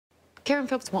Karen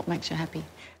Phelps, what makes you happy?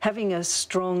 Having a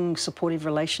strong, supportive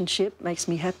relationship makes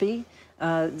me happy.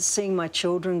 Seeing my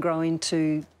children grow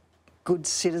into good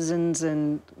citizens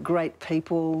and great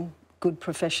people, good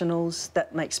professionals,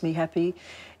 that makes me happy.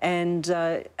 And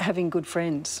having good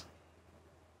friends.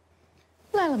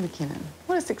 Layla McKinnon,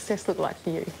 what does success look like for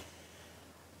you?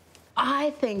 I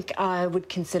think I would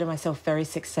consider myself very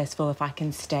successful if I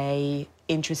can stay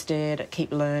interested,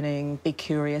 keep learning, be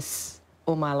curious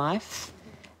all my life.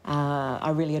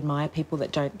 I really admire people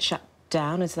that don't shut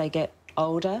down as they get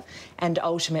older, and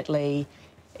ultimately,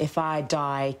 if I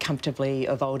die comfortably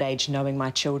of old age knowing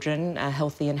my children are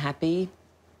healthy and happy,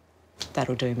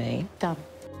 that'll do me. Done.